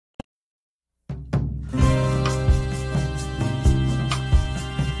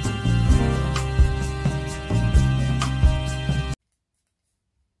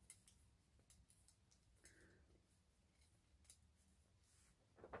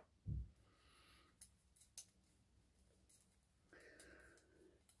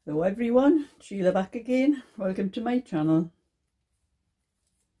Hello everyone, Sheila back again. Welcome to my channel.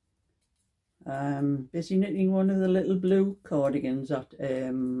 I'm busy knitting one of the little blue cardigans that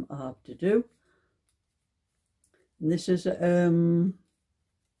I have to do. And this is I'm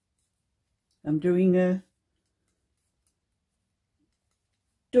doing a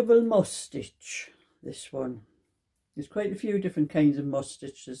double moss stitch. This one. There's quite a few different kinds of moss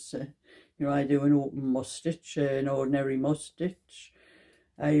stitches. I do an open moss stitch, an ordinary moss stitch,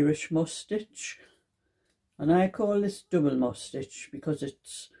 Irish moss stitch, and I call this double moss stitch because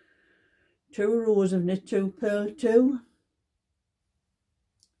it's 2 rows of knit 2, purl 2,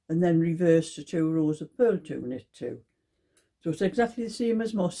 and then reverse to 2 rows of purl 2, knit 2. So it's exactly the same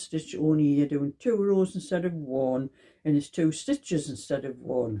as moss stitch, only you're doing 2 rows instead of 1, and it's 2 stitches instead of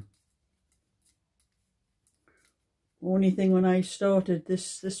 1. Only thing, when I started,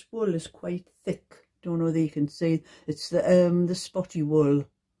 this wool is quite thick. Don't know whether you can see. It's the spotty wool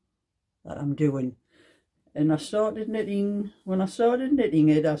that I'm doing. And I started knitting, when I started knitting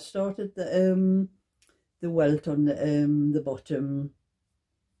it, I started the welt on the bottom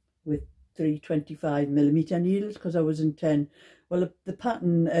with 325mm needles, because I was in 10. Well, the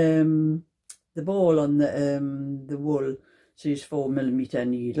pattern, the ball on the wool says 4mm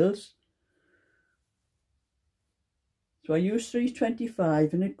needles. So I used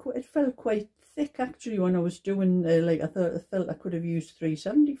 325, and it felt quite thick actually when I was doing I felt I could have used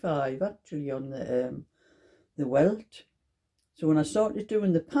 375 actually on the welt. So when I started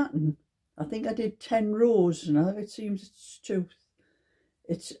doing the pattern, I think I did 10 rows, and it seems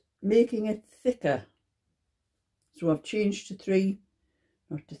it's making it thicker. So I've changed to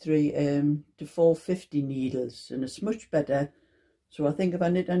 450 needles, and it's much better. So I think if I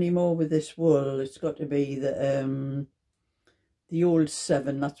knit any more with this wool, it's got to be the old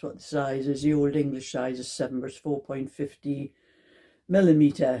 7, that's what the size is. The old English size is 7, but it's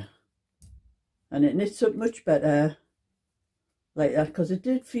 4.50mm. And it knits up much better like that, because it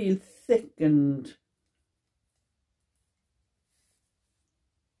did feel thick. And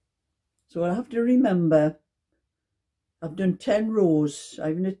so I have to remember, I've done 10 rows.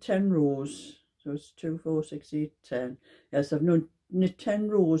 I've knit 10 rows. So it's 2, 4, 6, 8, 10. Yes, I've knit 10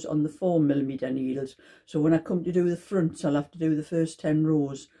 rows on the 4mm needles. So when I come to do the fronts, I'll have to do the first 10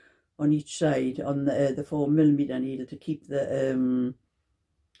 rows on each side on the 4mm needle to keep the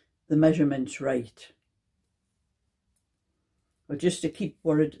measurements right, or just to keep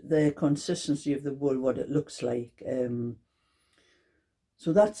the consistency of the wool, what it looks like.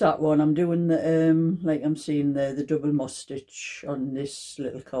 So that's that one. I'm doing like I'm saying, the double moss stitch on this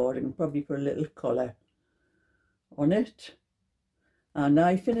little cardigan. Probably put a little collar on it. And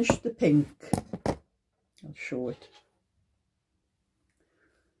I finished the pink. I'll show it.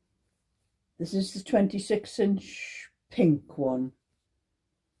 This is the 26-inch pink one.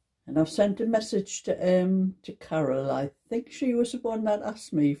 And I've sent a message to Carol. I think she was the one that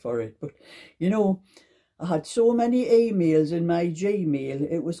asked me for it. But, I had so many emails in my Gmail,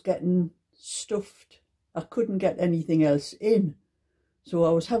 it was getting stuffed. I couldn't get anything else in. So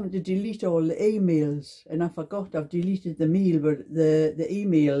I was having to delete all the emails, and I forgot I've deleted the mail, but the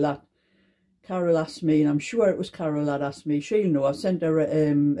email that Carol asked me, and I'm sure it was Carol that asked me, she'll know, I sent her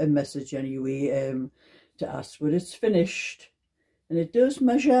a message anyway to ask, but it's finished. And it does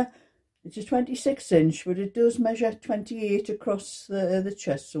measure, it's a 26-inch, but it does measure 28 across the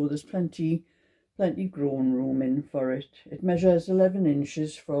chest, so there's plenty grown room in for it. It measures 11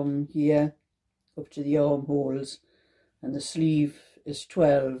 inches from here up to the armholes, and the sleeve is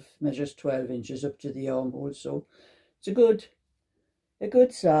measures 12 inches up to the armhole, so it's a good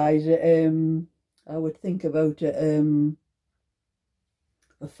size. I would think about a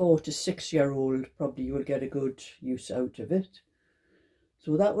 4 to 6 year old probably will get a good use out of it.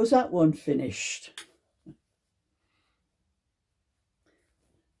 So that was that one finished.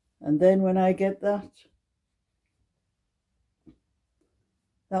 And then when I get that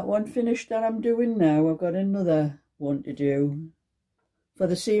one finished that I'm doing now, I've got another one to do for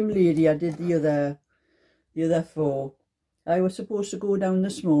the same lady I did the other 4. I was supposed to go down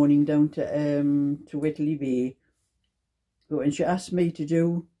this morning down to Whitley Bay, and she asked me to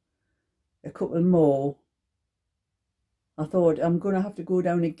do a couple more. I thought I'm going to have to go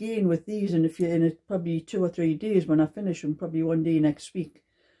down again with these, and in probably 2 or 3 days when I finish them, probably one day next week.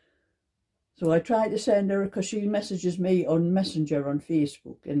 So I tried to send her, because she messages me on Messenger on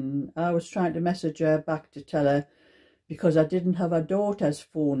Facebook, and I was trying to message her back to tell her, because I didn't have her daughter's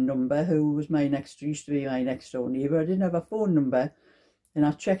phone number, who was used to be my next door neighbour. I didn't have a phone number, and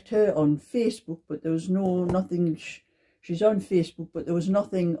I checked her on Facebook, but there was nothing. She's on Facebook, but there was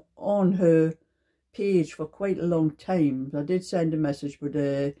nothing on her page for quite a long time. I did send a message,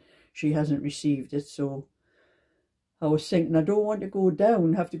 but she hasn't received it, so I was thinking I don't want to go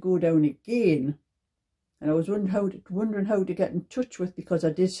down, have to go down again. And I was wondering how to get in touch with, because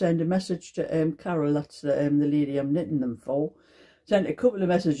I did send a message to Carol, that's the lady I'm knitting them for. Sent a couple of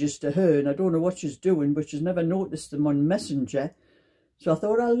messages to her, and I don't know what she's doing, but she's never noticed them on Messenger. So I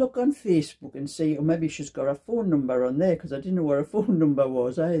thought I'll look on Facebook and see, or maybe she's got a phone number on there, because I didn't know where her phone number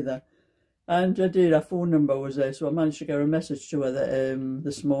was either. And I did, her phone number was there, so I managed to get a message to her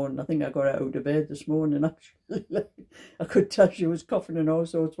this morning. I think I got her out of bed this morning, actually. I could tell she was coughing and all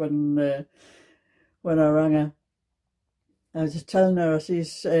sorts when I rang her. I was just telling her, I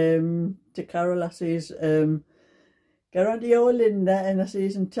says, to Carol, I says, get on to your Linda, and I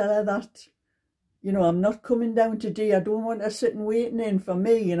says, and tell her that, you know, I'm not coming down today. I don't want her sitting waiting in for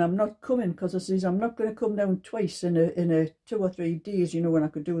me, and I'm not coming, because I says I'm not going to come down twice in a 2 or 3 days, you know, when I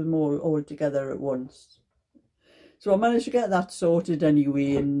could do them all together at once. So I managed to get that sorted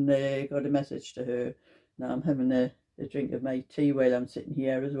anyway, and got a message to her. Now I'm having a drink of my tea while I'm sitting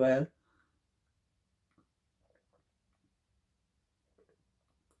here as well.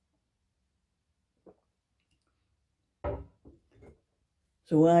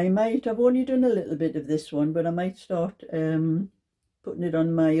 So I've only done a little bit of this one, but I might start putting it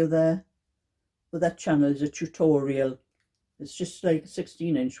on my other channel as a tutorial. It's just like a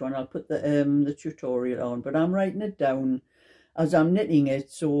 16-inch one. I'll put the tutorial on, but I'm writing it down as I'm knitting it,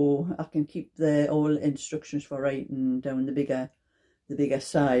 so I can keep all instructions for writing down the bigger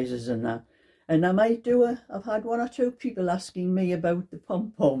sizes and that. And I might do I've had 1 or 2 people asking me about the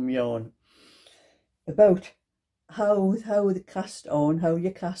pom-pom yarn, about how the cast on, how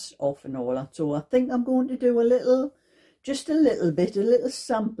you cast off and all that. So I think I'm going to do just a little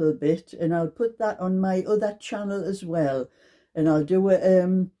sample bit, and I'll put that on my other channel as well. And I'll do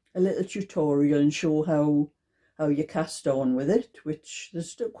a little tutorial and show how you cast on with it, which there's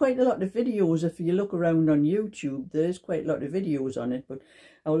still quite a lot of videos. If you look around on YouTube, there's quite a lot of videos on it, but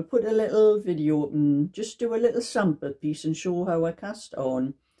I will put a little video up and just do a little sample piece and show how I cast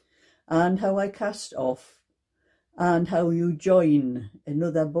on and how I cast off, and how you join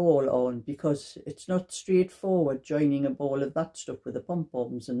another ball on, because it's not straightforward joining a ball of that stuff with the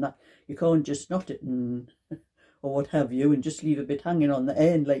pom-poms and that. You can't just knot it or what have you and just leave a bit hanging on the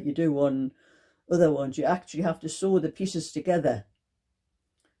end like you do on other ones. You actually have to sew the pieces together.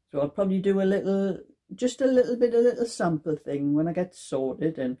 So I'll probably do a little sample thing when I get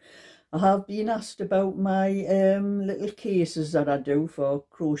sorted. And I have been asked about my little cases that I do for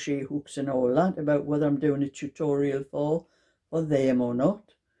crochet hooks and all that, about whether I'm doing a tutorial for them or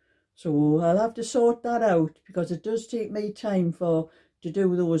not. So I'll have to sort that out, because it does take me time to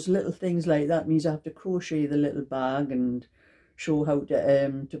do those little things like that. It means I have to crochet the little bag and show how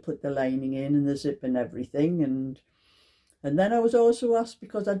to put the lining in and the zip and everything. And then I was also asked,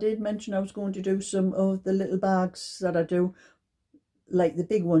 because I did mention I was going to do some of the little bags that I do, like the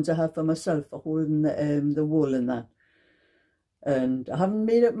big ones I have for myself for holding the wool and that. And I haven't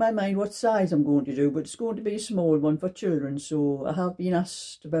made up my mind what size I'm going to do, but it's going to be a small one for children. So I have been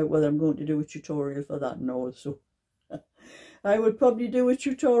asked about whether I'm going to do a tutorial for that and all. So I will probably do a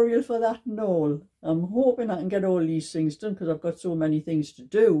tutorial for that and all. I'm hoping I can get all these things done, because I've got so many things to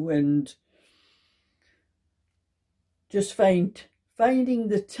do, and just finding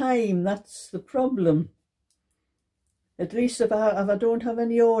the time, that's the problem. At least if I don't have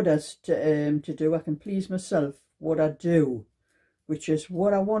any orders to do, I can please myself what I do, which is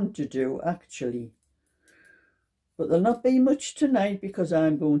what I want to do actually. But there'll not be much tonight, because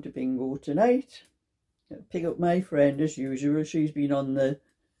I'm going to bingo tonight. Pick up my friend as usual. She's been on the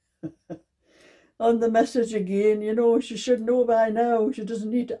on the message again. You know, she should know by now. She doesn't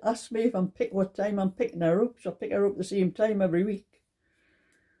need to ask me what time I'm picking her up. She'll pick her up the same time every week.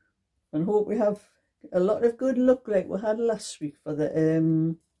 And hope we have a lot of good luck like we had last week for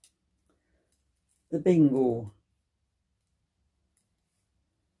the bingo.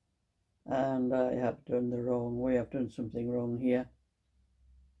 And I have done the wrong way. I've done something wrong here.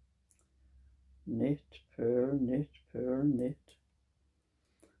 Knit, purl, knit, purl, knit.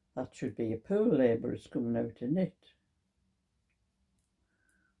 That should be a purl there, but it's coming out to knit.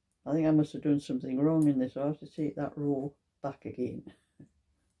 I think I must have done something wrong in this. I have to take that row back again.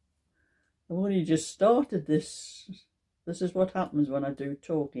 I've only just started this. This is what happens when I do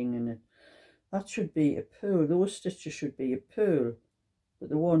talking in it. That should be a purl. Those stitches should be a purl. But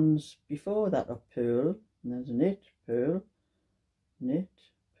the ones before that are purl. And there's knit, purl, knit,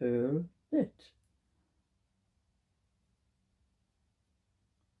 purl, knit.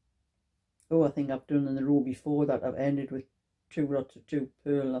 Oh, I think I've done in the row before that, I've ended with 2 lots of 2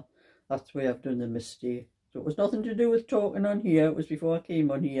 purl. That's where I've done the mistake. So it was nothing to do with talking on here. It was before I came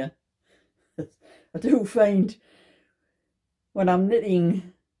on here. I do find when I'm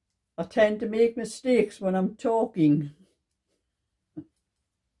knitting, I tend to make mistakes when I'm talking.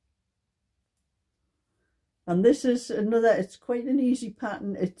 And this is another, it's quite an easy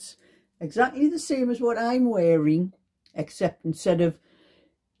pattern. It's exactly the same as what I'm wearing, except instead of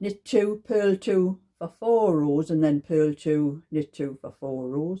knit 2, purl 2 for 4 rows and then purl 2, knit 2 for 4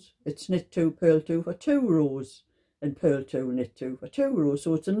 rows. It's knit 2, purl 2 for 2 rows and purl 2, knit 2 for 2 rows.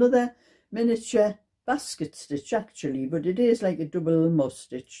 So it's another miniature basket stitch actually, but it is like a double moss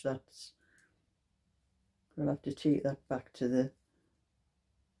stitch. That's, we'll have to take that back to the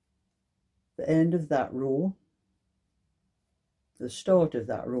end of that row, the start of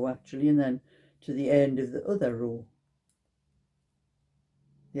that row actually, and then to the end of the other row.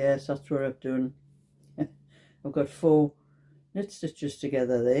 Yes, that's what I've done. I've got 4 knit stitches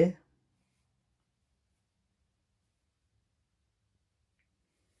together there.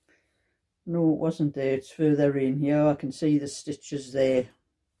 No, it wasn't there, it's further in here. I can see the stitches there.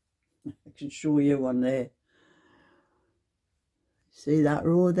 I can show you one there. See that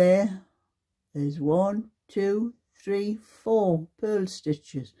row there? There's 1, 2, 3, 4 purl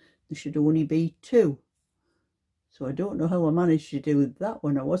stitches. There should only be 2. So I don't know how I managed to do that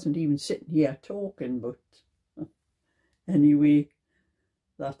one. I wasn't even sitting here talking, but anyway,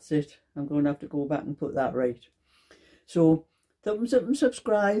 that's it. I'm going to have to go back and put that right. So thumbs up and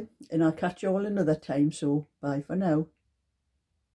subscribe, and I'll catch you all another time. So bye for now.